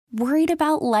Worried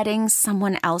about letting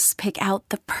someone else pick out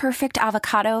the perfect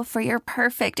avocado for your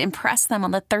perfect impress them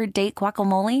on the third date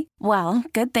guacamole? Well,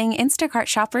 good thing Instacart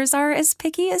shoppers are as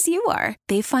picky as you are.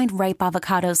 They find ripe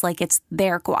avocados like it's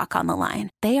their guac on the line.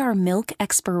 They are milk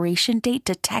expiration date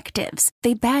detectives.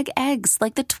 They bag eggs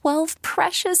like the 12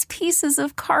 precious pieces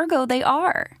of cargo they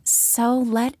are. So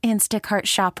let Instacart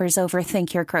shoppers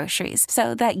overthink your groceries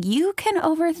so that you can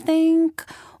overthink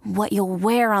what you'll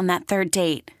wear on that third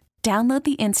date. Download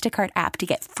the Instacart app to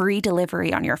get free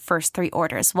delivery on your first 3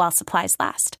 orders while supplies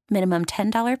last. Minimum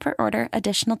 $10 per order.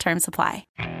 Additional terms apply.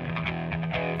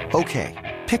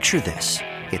 Okay, picture this.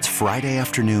 It's Friday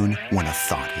afternoon when a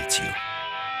thought hits you.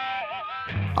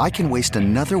 I can waste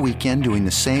another weekend doing the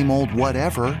same old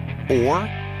whatever, or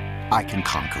I can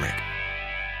conquer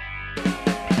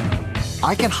it.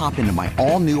 I can hop into my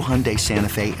all-new Hyundai Santa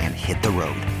Fe and hit the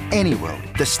road. Any road.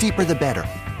 The steeper, the better.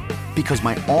 Because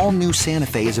my all-new Santa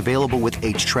Fe is available with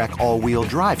H-Track all-wheel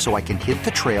drive, so I can hit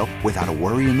the trail without a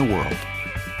worry in the world.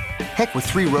 Heck, with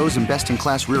 3 rows and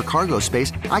best-in-class rear cargo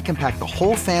space, I can pack the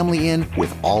whole family in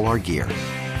with all our gear.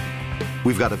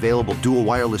 We've got available dual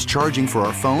wireless charging for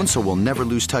our phones, so we'll never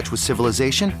lose touch with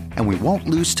civilization, and we won't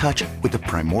lose touch with the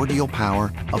primordial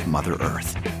power of Mother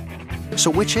Earth.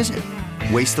 So which is it?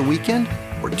 Waste the weekend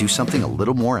or do something a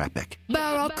little more epic?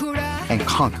 And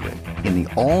conquer it in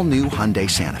the all-new Hyundai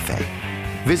Santa Fe.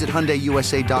 Visit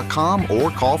HyundaiUSA.com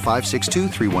or call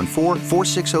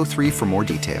 562-314-4603 for more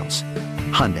details.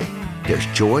 Hyundai, there's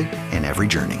joy in every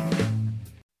journey.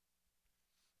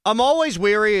 I'm always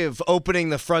weary of opening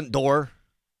the front door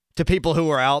to people who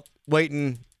are out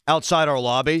waiting outside our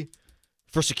lobby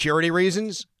for security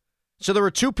reasons. So there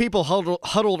were 2 people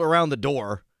huddled around the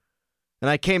door,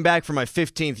 and I came back from my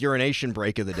 15th urination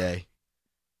break of the day.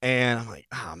 And I'm like,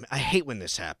 oh, man, I hate when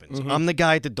this happens. Mm-hmm. I'm the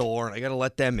guy at the door, and I got to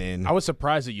let them in. I was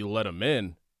surprised that you let them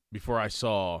in before I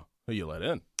saw who you let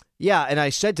in. Yeah, and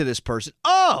I said to this person,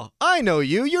 oh, I know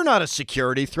you. You're not a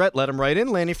security threat. Let him right in,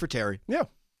 Lanny Frattare. Yeah.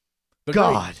 The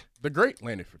great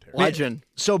Lanny Frattare. Legend.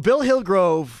 So Bill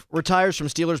Hillgrove retires from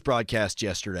Steelers broadcast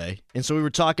yesterday, and so we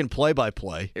were talking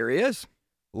play-by-play. Here he is.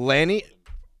 Lanny,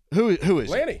 who is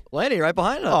Lanny? it? Lanny, right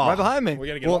behind us, right behind me. We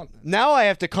got to get on. Now I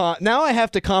have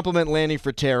to compliment Lanny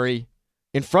Frattare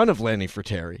in front of Lanny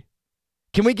Frattare.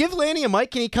 Can we give Lanny a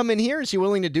mic? Can he come in here? Is he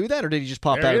willing to do that, or did he just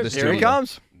pop out of the studio? Here he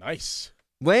comes. Nice.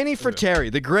 Lanny Frattare,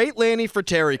 the great Lanny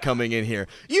Frattare coming in here.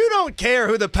 You don't care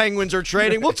who the Penguins are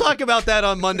trading. We'll talk about that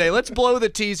on Monday. Let's blow the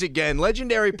tease again.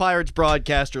 Legendary Pirates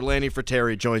broadcaster Lanny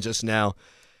Frattare joins us now.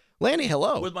 Lanny,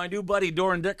 hello. With my new buddy,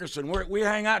 Doran Dickerson. We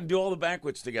hang out and do all the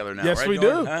banquets together now, yes, right, we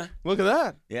Doran? do. Huh? Look at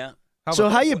that. Yeah.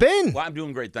 How you been? Well, I'm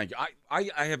doing great, thank you.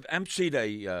 I have emceed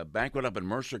a banquet up in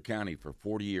Mercer County for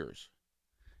 40 years.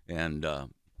 And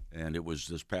it was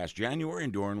this past January,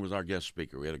 and Doran was our guest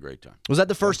speaker. We had a great time. Was that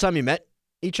the first time you met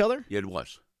each other? It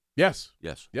was. Yes.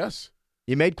 Yes. Yes.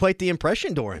 You made quite the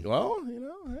impression, Doran. Well,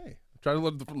 hey, trying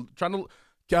to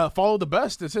follow the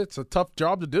best. It's a tough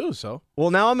job to do. So.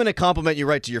 Well, now I'm going to compliment you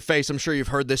right to your face. I'm sure you've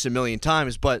heard this a million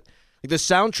times, but the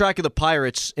soundtrack of the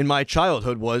Pirates in my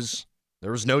childhood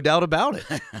there was no doubt about it.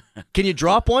 Can you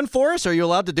drop one for us? Are you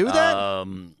allowed to do that?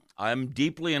 I'm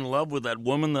deeply in love with that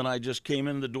woman that I just came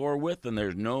in the door with, and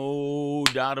there's no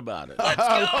doubt about it. Let's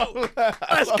go!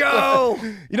 Let's go!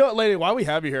 You know what, lady, while we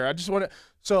have you here, I just want to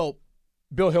 – so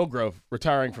Bill Hillgrove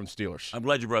retiring from Steelers. I'm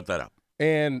glad you brought that up.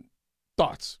 And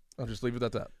thoughts? I'll just leave it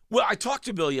at that. Well, I talked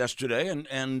to Bill yesterday,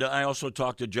 and I also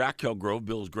talked to Jack Hillgrove,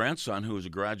 Bill's grandson, who is a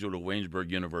graduate of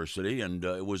Waynesburg University, and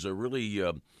it was a really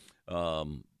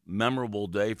memorable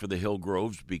day for the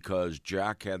Hillgroves because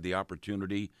Jack had the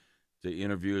opportunity to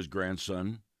interview his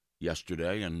grandson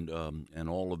yesterday, and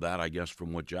all of that, I guess,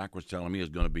 from what Jack was telling me, is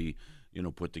going to be,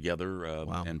 put together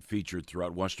and featured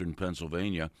throughout Western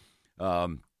Pennsylvania.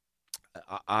 I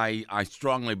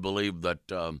strongly believe that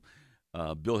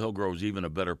Bill Hillgrove is even a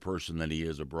better person than he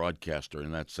is a broadcaster,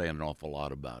 and that's saying an awful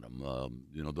lot about him.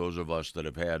 Those of us that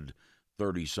have had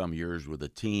 30-some years with a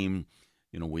team,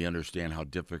 we understand how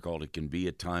difficult it can be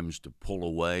at times to pull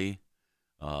away.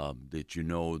 That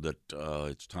that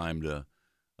it's time to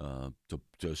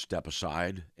step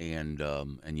aside, and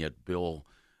yet Bill,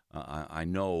 I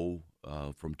know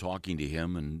from talking to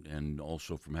him and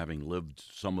also from having lived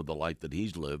some of the life that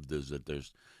he's lived, is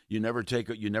that you never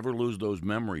lose those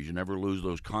memories, you never lose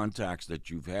those contacts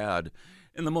that you've had,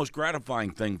 and the most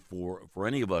gratifying thing for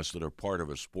any of us that are part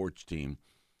of a sports team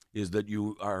is that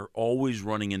you are always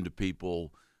running into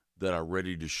people that are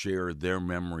ready to share their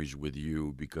memories with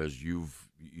you because you've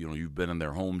been in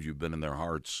their homes, you've been in their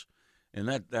hearts, and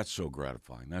that's so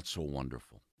gratifying. That's so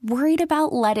wonderful. Worried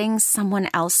about letting someone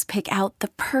else pick out the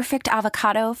perfect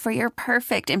avocado for your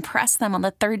perfect impress them on the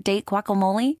third date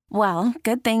guacamole? Well,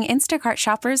 good thing Instacart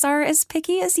shoppers are as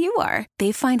picky as you are.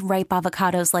 They find ripe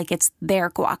avocados like it's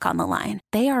their guac on the line.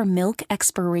 They are milk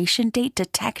expiration date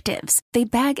detectives. They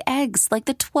bag eggs like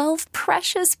the 12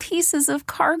 precious pieces of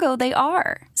cargo they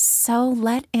are. So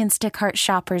let Instacart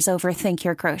shoppers overthink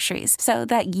your groceries so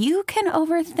that you can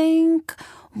overthink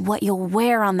what you'll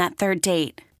wear on that third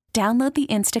date. Download the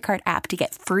Instacart app to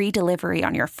get free delivery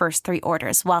on your first 3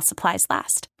 orders while supplies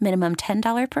last. Minimum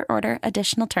 $10 per order.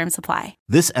 Additional terms apply.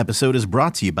 This episode is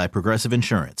brought to you by Progressive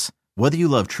Insurance. Whether you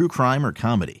love true crime or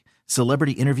comedy,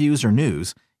 celebrity interviews or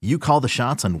news, you call the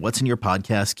shots on what's in your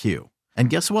podcast queue. And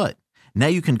guess what? Now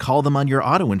you can call them on your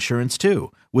auto insurance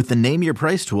too with the Name Your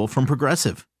Price tool from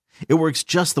Progressive. It works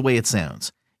just the way it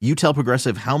sounds. You tell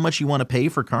Progressive how much you want to pay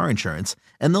for car insurance,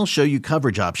 and they'll show you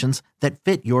coverage options that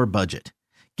fit your budget.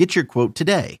 Get your quote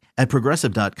today at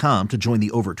Progressive.com to join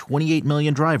the over 28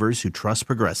 million drivers who trust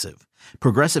Progressive.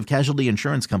 Progressive Casualty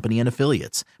Insurance Company and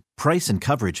Affiliates. Price and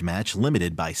coverage match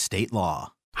limited by state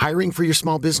law. Hiring for your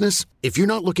small business? If you're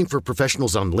not looking for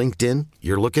professionals on LinkedIn,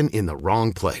 you're looking in the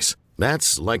wrong place.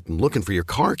 That's like looking for your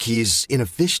car keys in a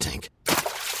fish tank.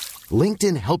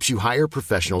 LinkedIn helps you hire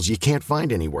professionals you can't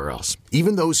find anywhere else,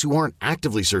 even those who aren't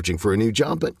actively searching for a new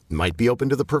job but might be open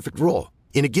to the perfect role.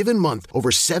 In a given month, over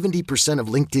 70% of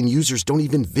LinkedIn users don't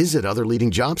even visit other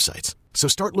leading job sites. So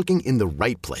start looking in the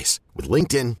right place. With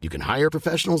LinkedIn, you can hire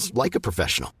professionals like a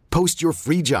professional. Post your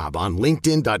free job on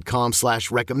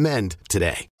linkedin.com/recommend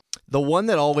today. The one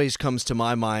that always comes to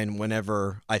my mind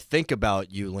whenever I think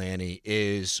about you, Lanny,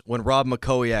 is when Rob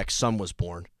McCoyak's son was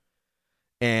born.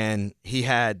 And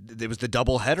it was the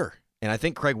doubleheader. And I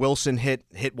think Craig Wilson hit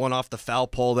one off the foul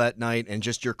pole that night, and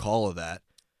just your call of that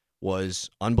was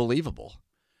unbelievable.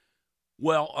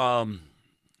 Well,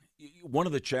 one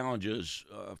of the challenges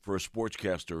for a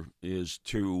sportscaster is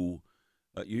to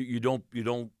you don't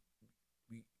know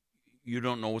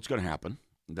what's going to happen.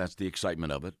 That's the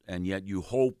excitement of it, and yet you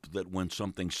hope that when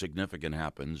something significant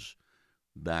happens,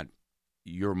 that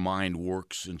your mind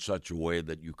works in such a way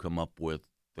that you come up with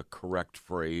the correct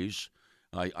phrase.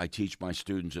 I teach my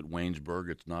students at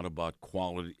Waynesburg. It's not about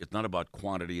quality. It's not about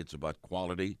quantity. It's about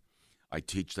quality. I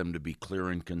teach them to be clear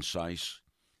and concise.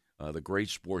 The great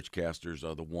sportscasters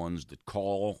are the ones that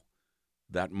call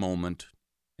that moment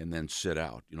and then sit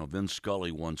out. You know, Vince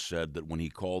Scully once said that when he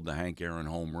called the Hank Aaron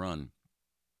home run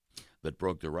that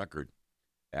broke the record,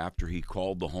 after he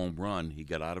called the home run, he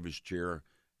got out of his chair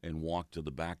and walked to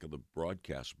the back of the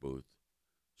broadcast booth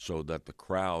so that the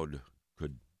crowd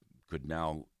could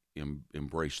now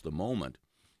embrace the moment.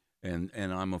 And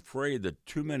I'm afraid that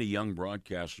too many young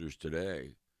broadcasters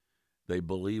today, they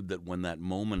believe that when that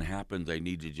moment happens, they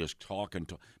need to just talk and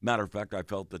talk. Matter of fact, I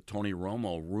felt that Tony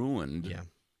Romo ruined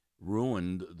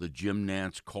the Jim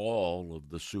Nantz call of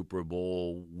the Super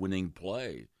Bowl winning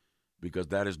play, because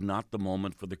that is not the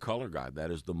moment for the color guy.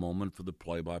 That is the moment for the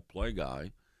play-by-play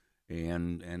guy,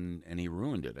 and he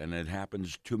ruined it. And it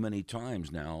happens too many times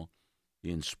now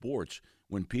in sports.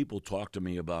 When people talk to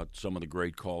me about some of the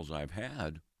great calls I've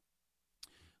had,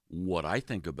 what I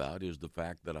think about is the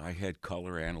fact that I had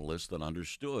color analysts that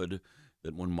understood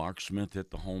that when Mark Smith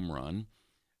hit the home run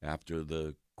after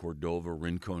the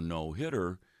Cordova-Rincon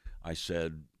no-hitter, I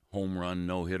said, home run,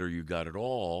 no-hitter, you got it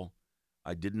all.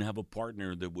 I didn't have a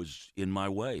partner that was in my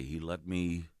way. He let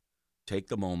me take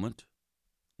the moment.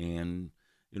 And,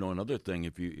 you know, another thing,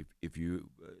 if you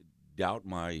doubt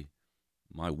my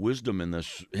wisdom in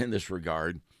this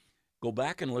regard, go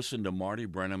back and listen to Marty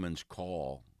Brennaman's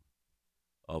call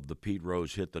of the Pete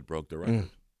Rose hit that broke the record.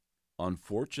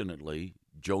 Unfortunately,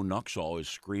 Joe Nuxall is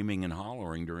screaming and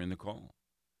hollering during the call.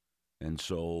 And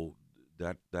so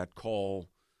that call,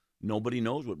 nobody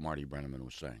knows what Marty Brennaman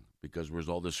was saying because there was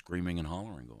all this screaming and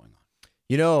hollering going on.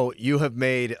 You know, you have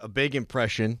made a big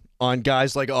impression on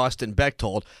guys like Austin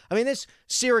Bechtold. I mean, this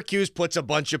Syracuse puts a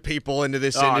bunch of people into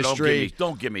this industry.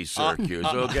 Don't give me Syracuse,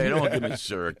 okay? Don't give me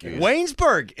Syracuse.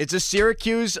 Waynesburg, it's a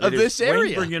Syracuse of this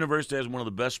area. Waynesburg University has one of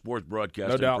the best sports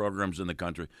broadcasting programs in the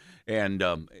country. And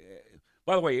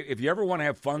by the way, if you ever want to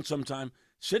have fun sometime,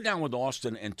 sit down with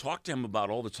Austin and talk to him about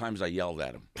all the times I yelled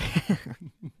at him.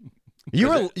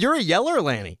 You're a yeller,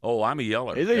 Lanny. Oh, I'm a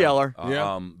yeller. He's a yeller.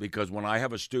 Because when I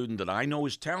have a student that I know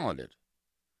is talented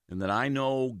and that I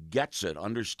know gets it,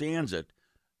 understands it,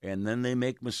 and then they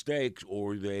make mistakes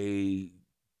or they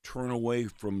turn away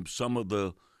from some of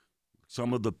the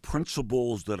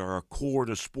principles that are core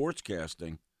to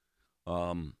sportscasting,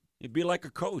 it'd be like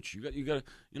a coach. You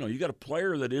got a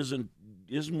player that isn't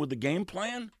with the game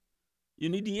plan. You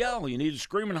need to yell. You need to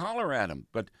scream and holler at him.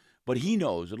 But But he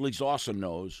knows, at least Austin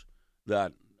knows,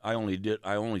 that I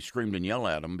only screamed and yelled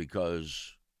at him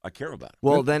because I care about it.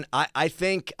 Well, then I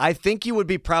think you would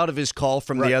be proud of his call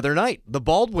from the other night, the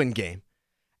Baldwin game.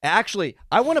 Actually,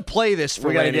 I want to play this for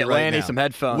we got to Lanny get right Lanny now. some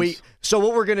headphones. So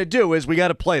what we're going to do is we got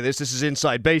to play this. This is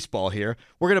Inside Baseball here.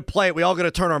 We're going to play it. We all got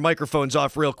to turn our microphones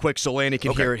off real quick so Lanny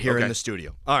can hear it here in the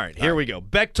studio. All right, here we go.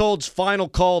 Bechtold's final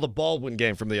call, the Baldwin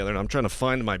game from the other night. I'm trying to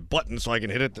find my button so I can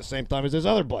hit it at the same time as this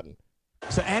other button.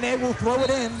 So N.A. will throw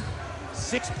it in.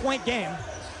 6-point game.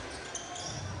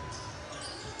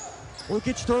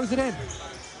 Lukic throws it in.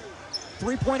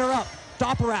 3-pointer up.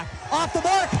 Doperak off the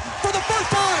mark for the first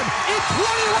time in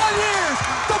 21 years.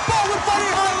 The Baldwin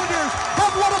Fighting Highlanders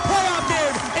have won a playoff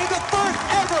game in the first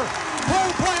ever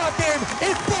home playoff game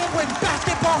in Baldwin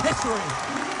basketball history.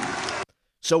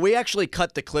 So we actually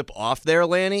cut the clip off there,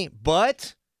 Lanny,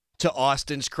 but to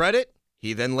Austin's credit,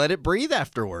 he then let it breathe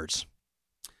afterwards.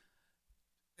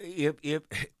 And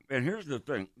here's the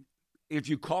thing, if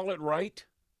you call it right,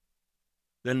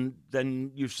 then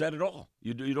you've said it all.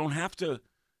 You don't have to.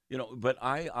 But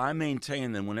I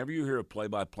maintain that whenever you hear a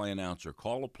play-by-play announcer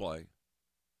call a play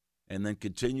and then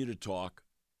continue to talk,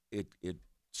 it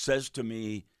says to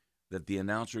me that the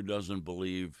announcer doesn't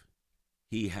believe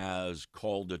he has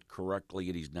called it correctly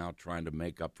and he's now trying to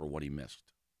make up for what he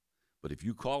missed. But if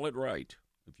you call it right,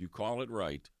 you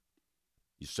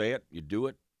say it, you do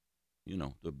it.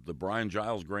 The Brian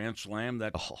Giles Grand Slam,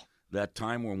 that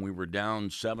time when we were down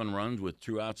 7 runs with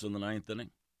 2 outs in the 9th inning.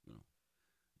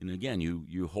 And again,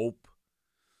 you hope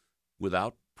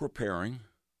without preparing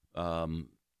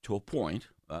to a point.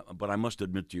 But I must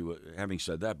admit to you, having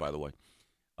said that, by the way,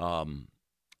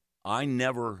 I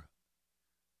never,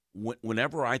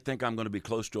 whenever I think I'm going to be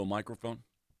close to a microphone,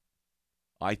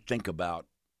 I think about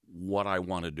what I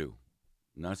want to do.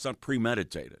 Now, it's not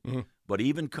premeditated. Mm-hmm. But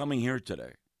even coming here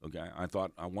today, okay, I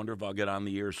thought, I wonder if I'll get on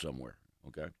the air somewhere,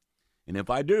 okay? And if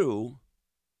I do,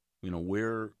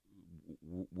 where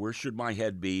should my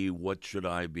head be? What should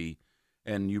I be?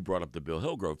 And you brought up the Bill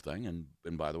Hillgrove thing.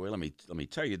 And by the way, let me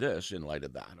tell you this in light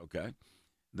of that, okay,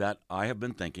 that I have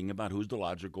been thinking about who's the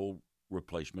logical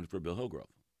replacement for Bill Hillgrove,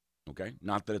 okay?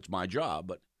 Not that it's my job,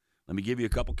 but let me give you a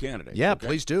couple candidates. Yeah, okay?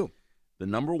 Please do. The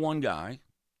number one guy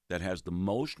that has the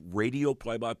most radio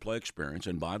play-by-play experience,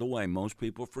 and by the way, most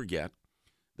people forget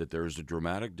that there is a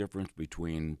dramatic difference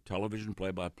between television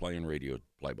play-by-play and radio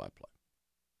play-by-play.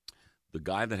 The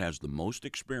guy that has the most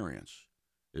experience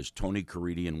is Tony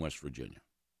Caridi in West Virginia.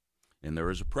 And there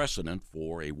is a precedent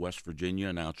for a West Virginia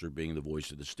announcer being the voice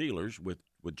of the Steelers with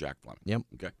Jack Fleming. Yep.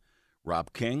 Okay.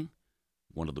 Rob King,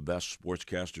 one of the best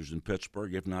sportscasters in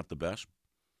Pittsburgh, if not the best.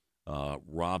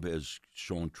 Rob has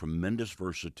shown tremendous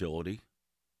versatility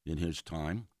in his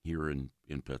time here in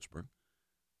Pittsburgh.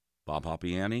 Bob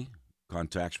Hoppiani,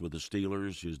 contacts with the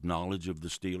Steelers, his knowledge of the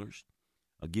Steelers.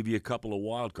 I'll give you a couple of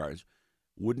wild cards.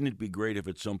 Wouldn't it be great if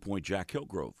at some point Jack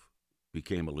Hillgrove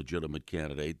became a legitimate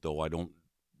candidate, though to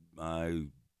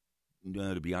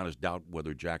be honest, doubt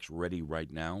whether Jack's ready right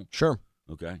now. Sure.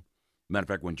 Okay. Matter of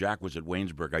fact, when Jack was at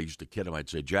Waynesburg, I used to kid him. I'd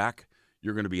say, Jack,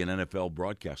 you're going to be an NFL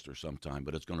broadcaster sometime,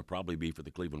 but it's going to probably be for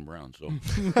the Cleveland Browns. So,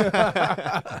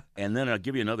 and then I'll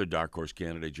give you another dark horse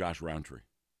candidate, Josh Roundtree.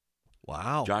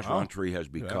 Wow. Josh Roundtree has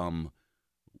become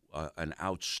an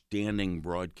outstanding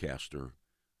broadcaster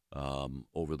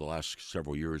over the last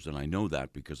several years, and I know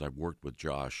that because I've worked with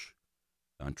Josh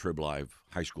on Trib Live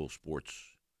high school sports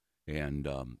and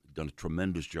done a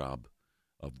tremendous job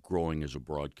of growing as a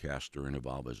broadcaster and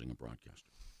evolving as a broadcaster.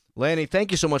 Lanny,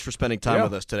 thank you so much for spending time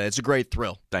with us today. It's a great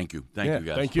thrill. Thank you. Thank you,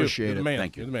 guys. Thank you. Appreciate it. Man.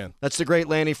 Thank you. You're the man. That's the great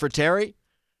Lanny Frattare.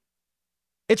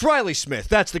 It's Riley Smith.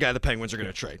 That's the guy the Penguins are going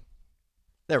to trade.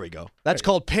 There we go. That's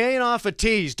called paying off a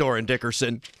tease, Doran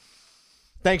Dickerson.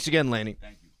 Thanks again, Lanny.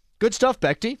 Thank you. Good stuff,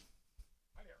 Becty.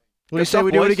 What do you say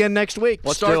we do it again next week?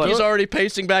 Starkey's already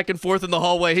pacing back and forth in the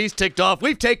hallway. He's ticked off.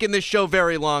 We've taken this show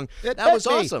very long. That was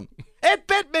awesome. It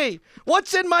bit me.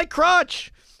 What's in my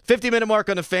crotch? 50-minute mark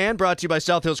on the Fan, brought to you by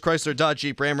South Hills Chrysler Dodge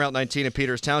Jeep Ram, Route 19 in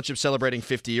Peters Township, celebrating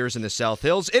 50 years in the South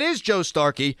Hills. It is Joe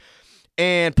Starkey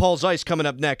and Paul Zeiss coming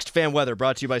up next. Fan weather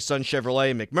brought to you by Sun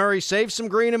Chevrolet and McMurray. Save some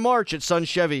green in March at Sun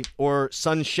Chevy or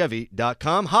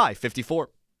sunchevy.com. High 54.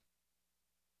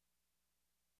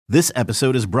 This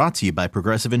episode is brought to you by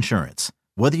Progressive Insurance.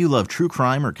 Whether you love true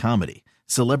crime or comedy,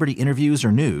 celebrity interviews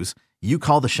or news, you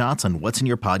call the shots on what's in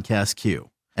your podcast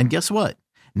queue. And guess what?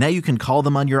 Now you can call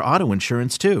them on your auto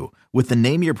insurance too with the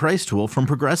Name Your Price tool from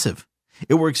Progressive.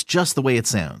 It works just the way it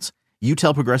sounds. You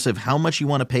tell Progressive how much you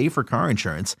want to pay for car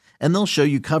insurance, and they'll show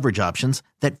you coverage options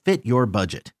that fit your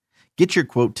budget. Get your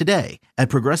quote today at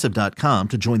Progressive.com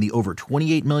to join the over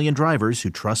 28 million drivers who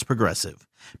trust Progressive.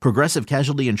 Progressive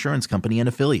Casualty Insurance Company and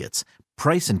Affiliates.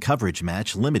 Price and coverage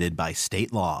match limited by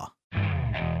state law.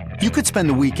 You could spend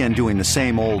the weekend doing the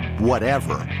same old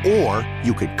whatever, or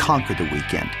you could conquer the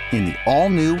weekend in the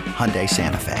all-new Hyundai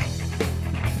Santa Fe.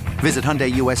 Visit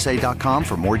HyundaiUSA.com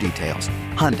for more details.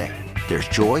 Hyundai, there's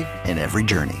joy in every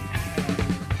journey.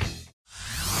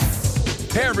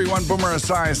 Hey everyone, Boomer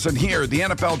Esiason here. The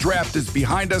NFL Draft is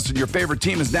behind us and your favorite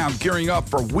team is now gearing up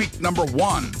for week number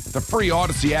 1. The free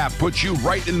Odyssey app puts you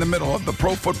right in the middle of the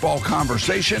pro football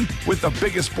conversation with the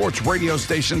biggest sports radio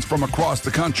stations from across the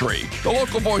country. The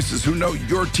local voices who know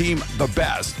your team the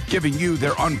best, giving you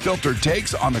their unfiltered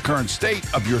takes on the current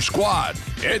state of your squad.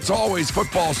 It's always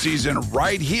football season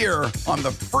right here on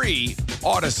the free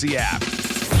Odyssey app.